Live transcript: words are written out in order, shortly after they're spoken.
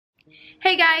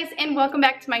Hey guys, and welcome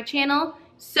back to my channel.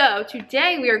 So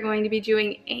today we are going to be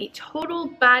doing a total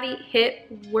body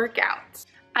HIIT workout.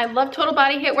 I love total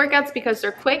body HIIT workouts because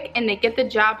they're quick and they get the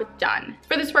job done.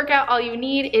 For this workout, all you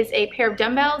need is a pair of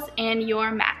dumbbells and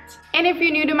your mat. And if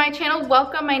you're new to my channel,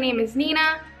 welcome. My name is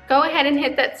Nina. Go ahead and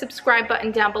hit that subscribe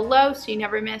button down below so you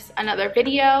never miss another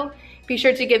video. Be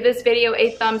sure to give this video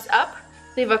a thumbs up.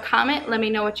 Leave a comment, let me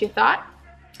know what you thought.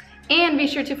 And be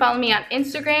sure to follow me on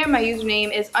Instagram. My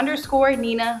username is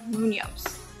 _Nina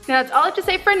Munoz. Now that's all I have to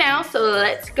say for now, so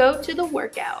let's go to the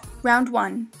workout. Round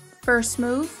 1. First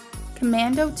move,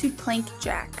 commando to plank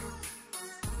jack.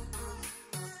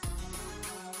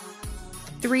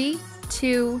 3,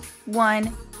 2,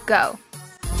 1, go.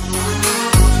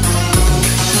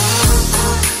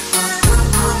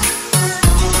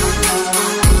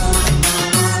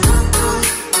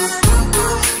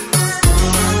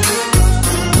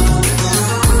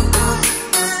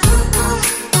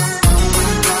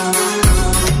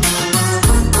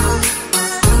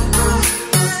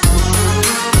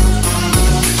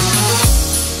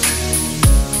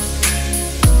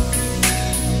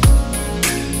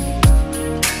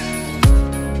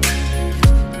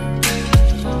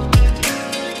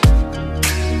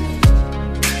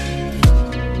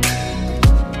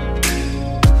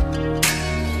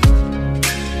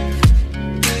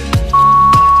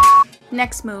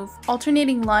 Next move,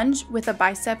 alternating lunge with a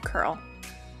bicep curl.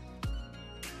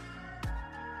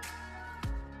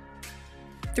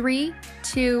 3,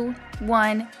 2,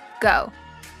 1, go.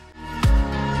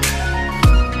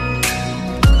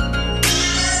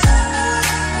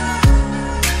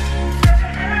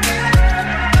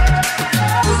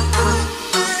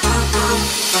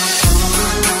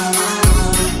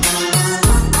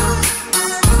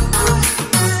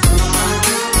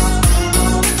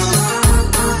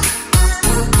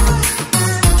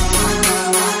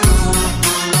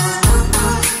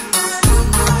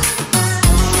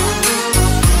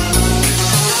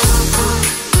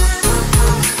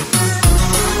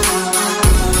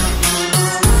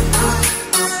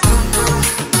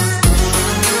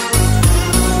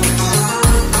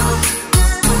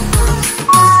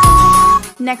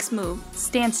 Next move,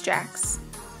 stance jacks.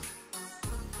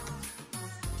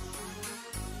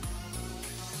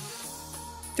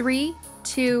 3,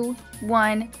 2,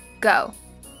 1, go.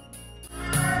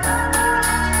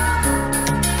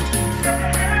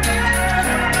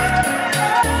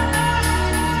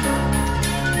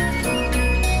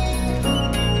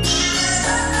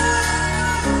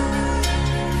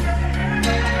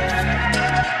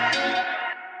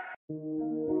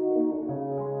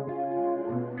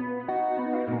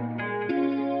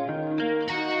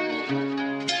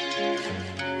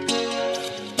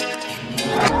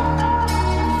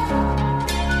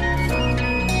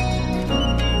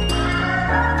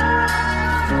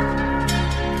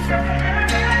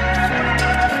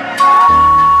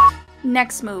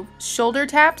 Next move, shoulder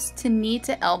taps to knee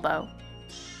to elbow.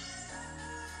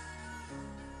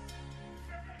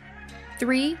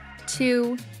 3,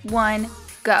 2, 1,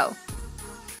 go.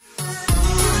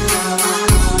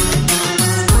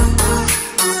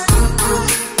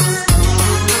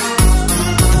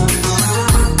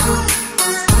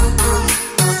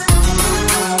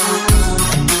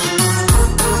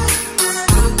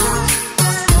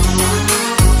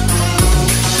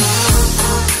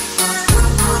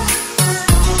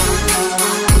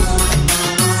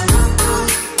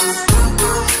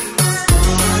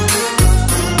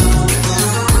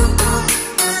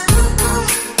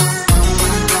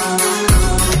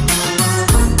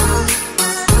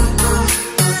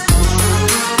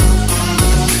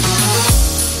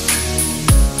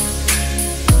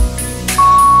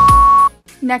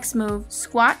 Next move,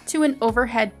 squat to an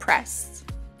overhead press.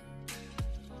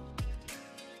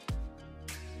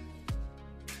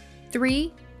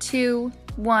 3, 2,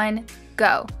 1,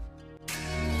 go.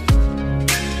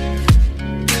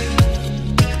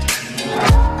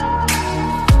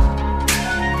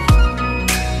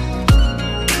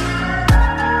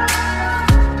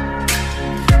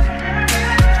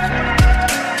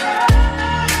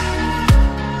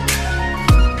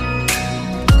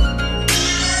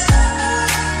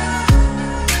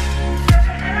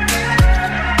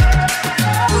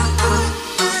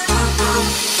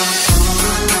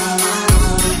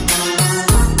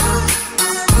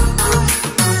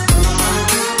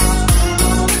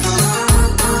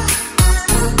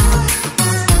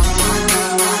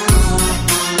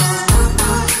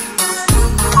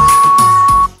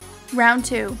 Round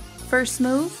 2. First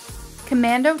move,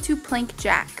 commando to plank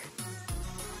jack.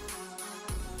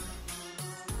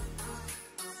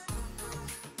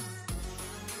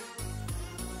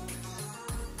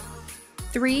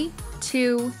 3,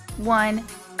 2, 1,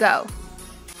 go.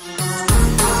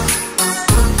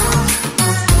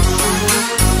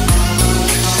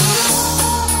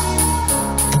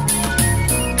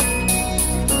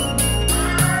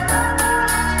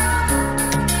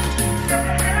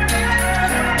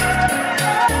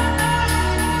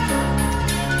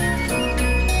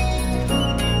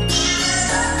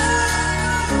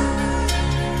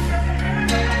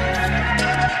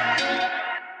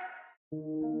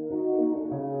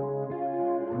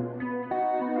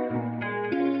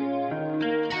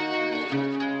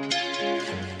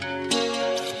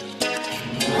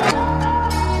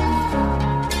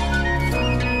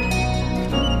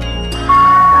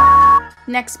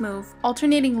 Next move,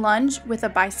 alternating lunge with a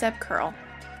bicep curl.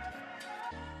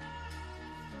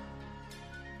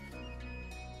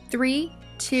 3,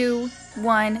 2,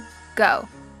 1, go.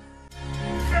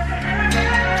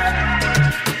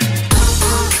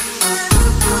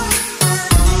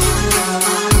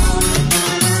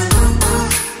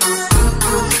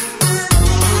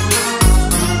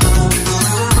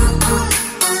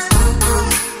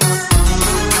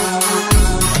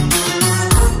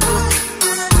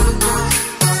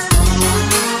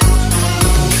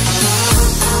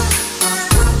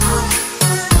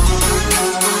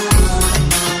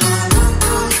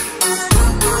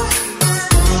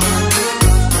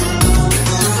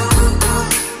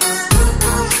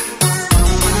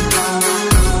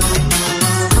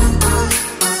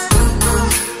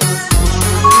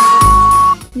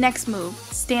 Next move,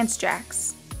 stance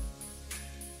jacks.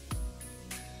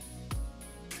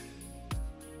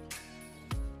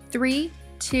 3,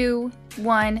 2,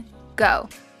 1, go.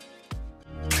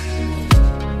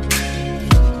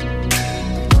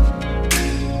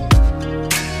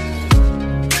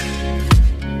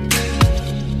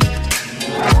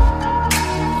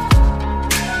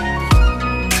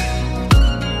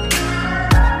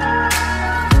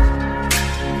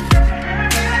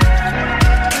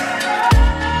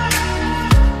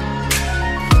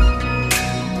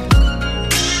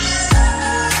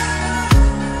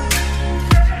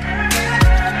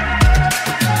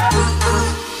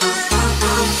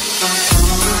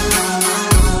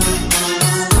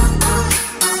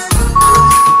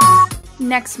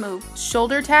 Next move,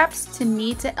 shoulder taps to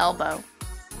knee to elbow.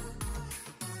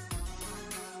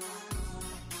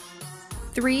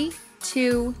 3,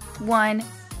 2, 1,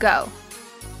 go.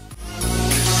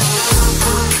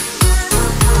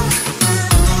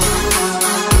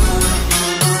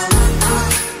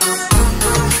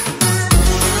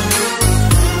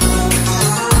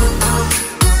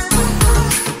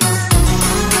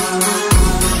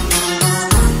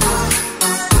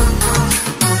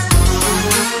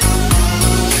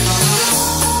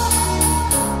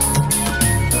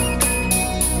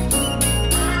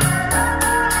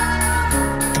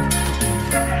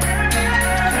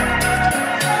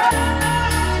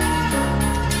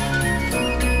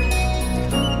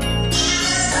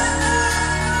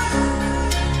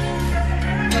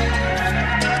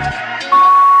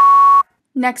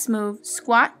 Next move,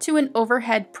 squat to an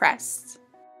overhead press.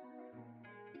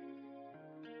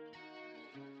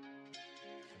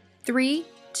 3,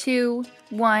 2,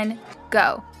 1,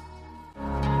 go.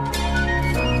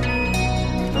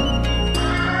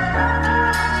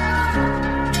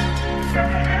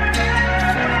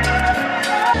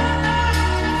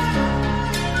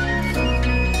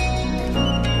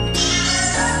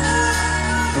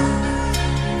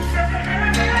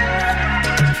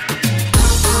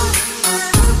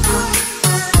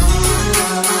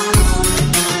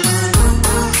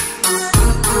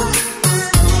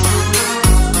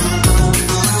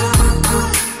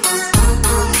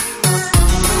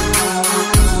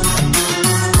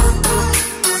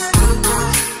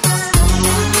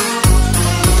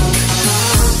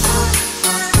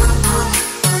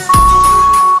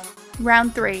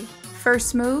 Round 3.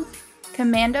 First move,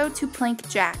 commando to plank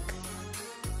jack.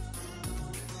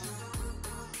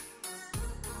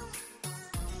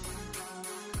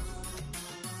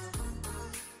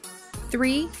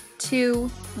 3, 2,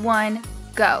 1,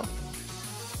 go.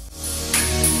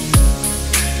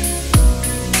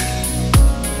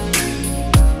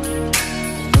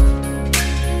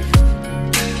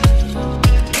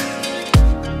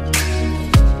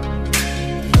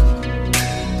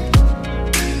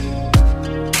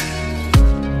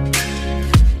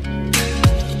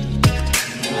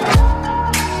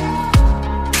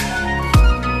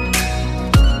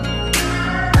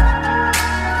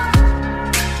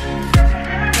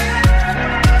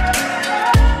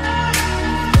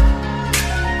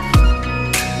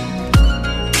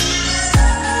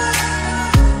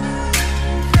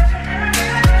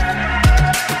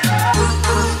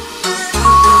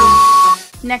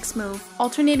 Next move,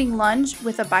 alternating lunge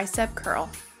with a bicep curl.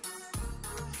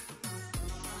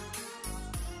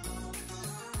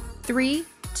 3,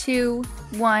 2,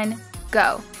 1,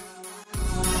 go.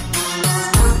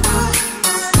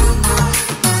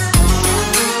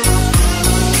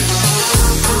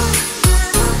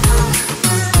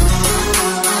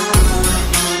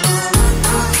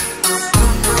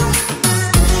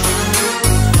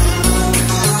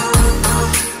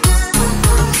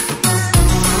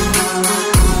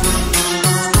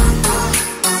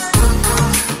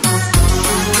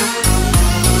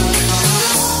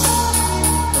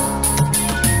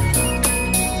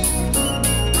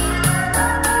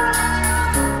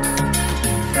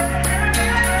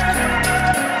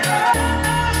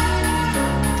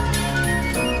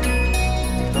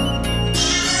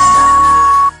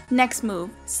 Next move,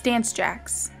 stance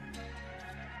jacks.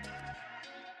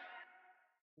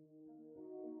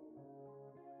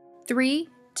 3,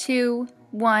 2,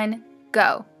 1,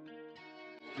 go.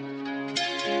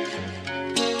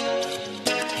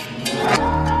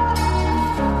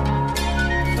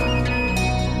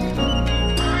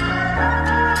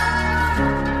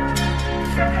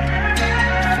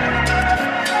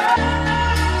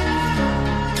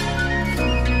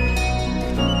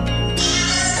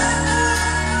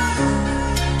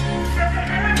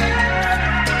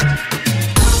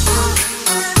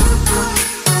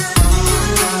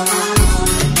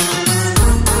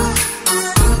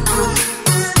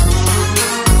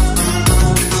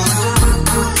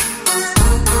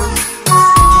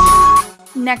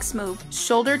 Next move,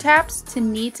 shoulder taps to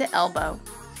knee to elbow.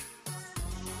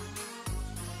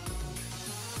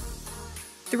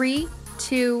 3,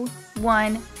 2,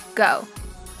 1, go.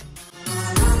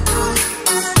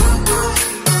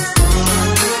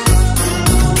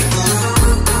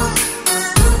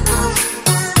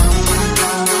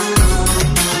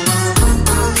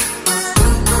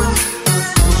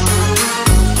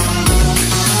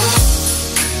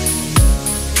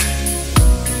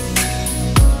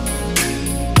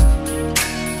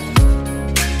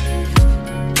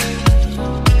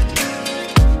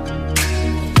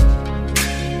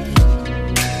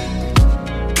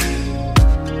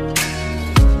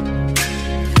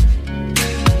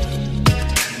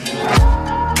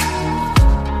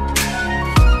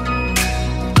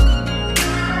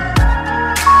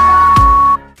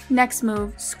 Next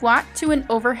move, squat to an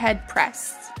overhead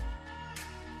press.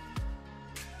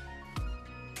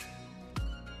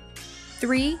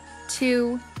 3,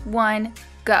 2, 1,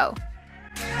 go.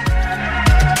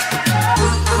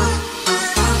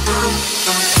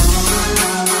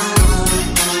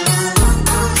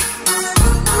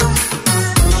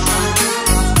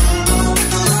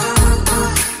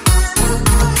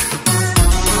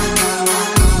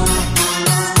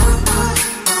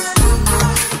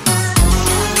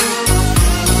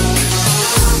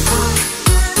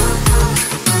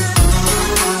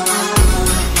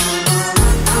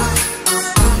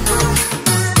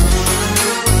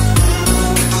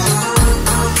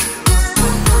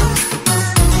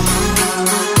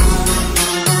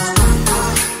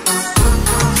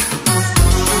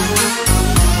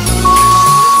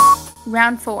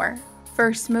 Round 4.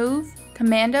 First move,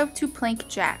 commando to plank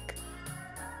jack.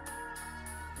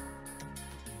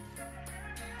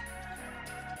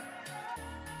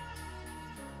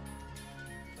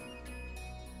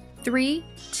 3,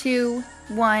 2,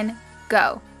 1,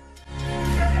 go.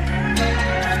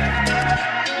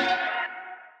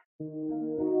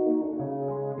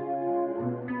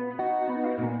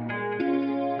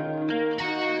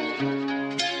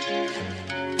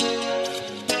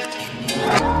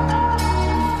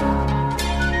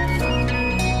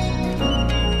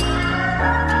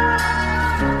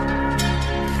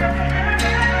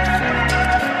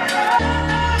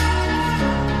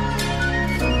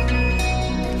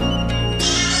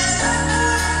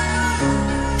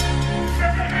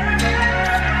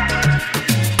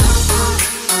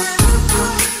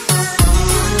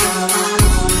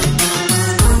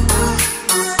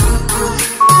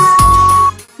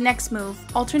 Next move,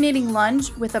 alternating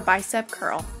lunge with a bicep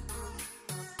curl.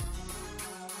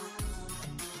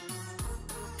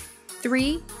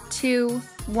 3, 2,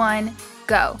 1,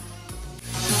 go.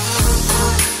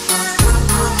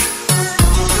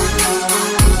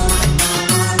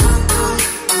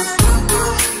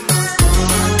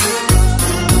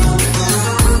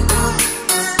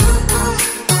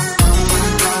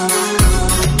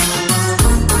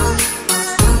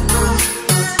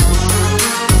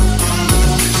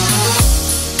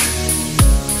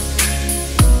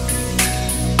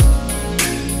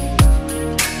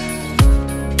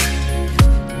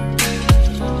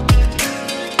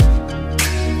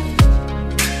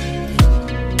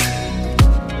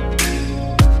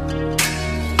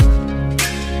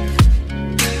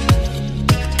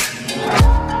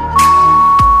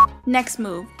 Next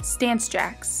move, stance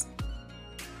jacks.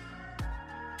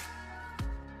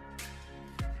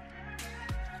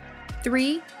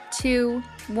 3, 2,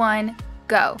 1,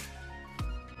 go.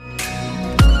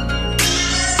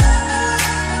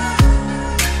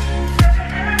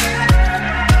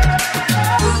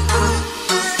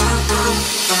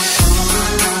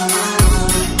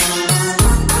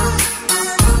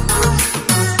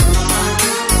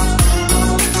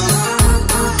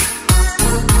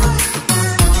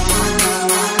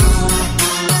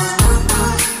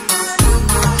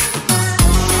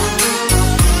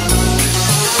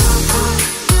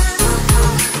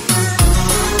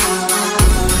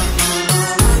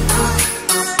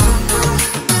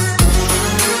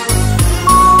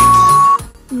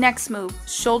 Next move,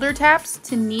 shoulder taps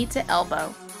to knee to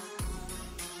elbow.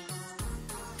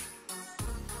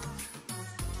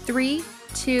 3,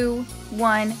 2,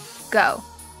 1, go.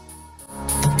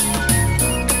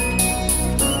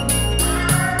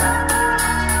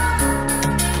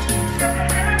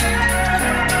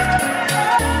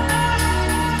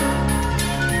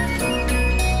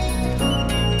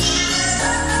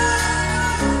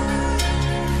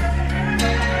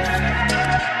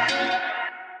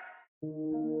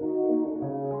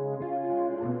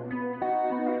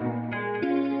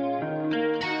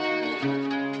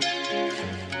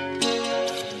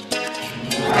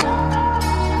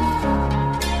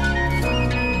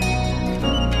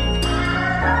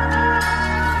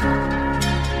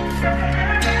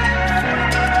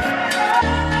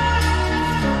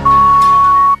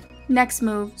 Next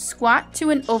move, squat to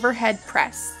an overhead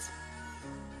press.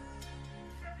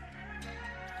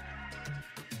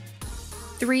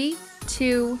 3,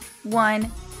 2,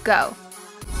 1, go.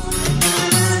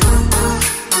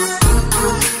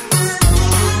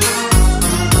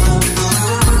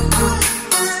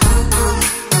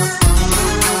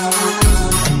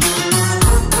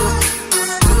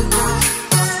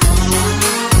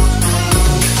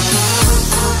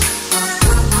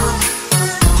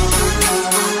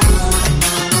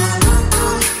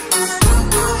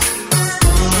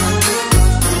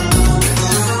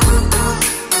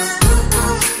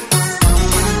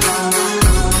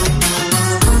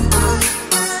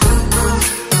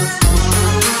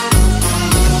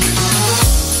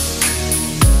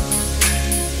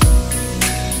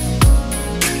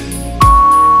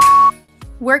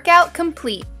 Workout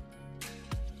complete.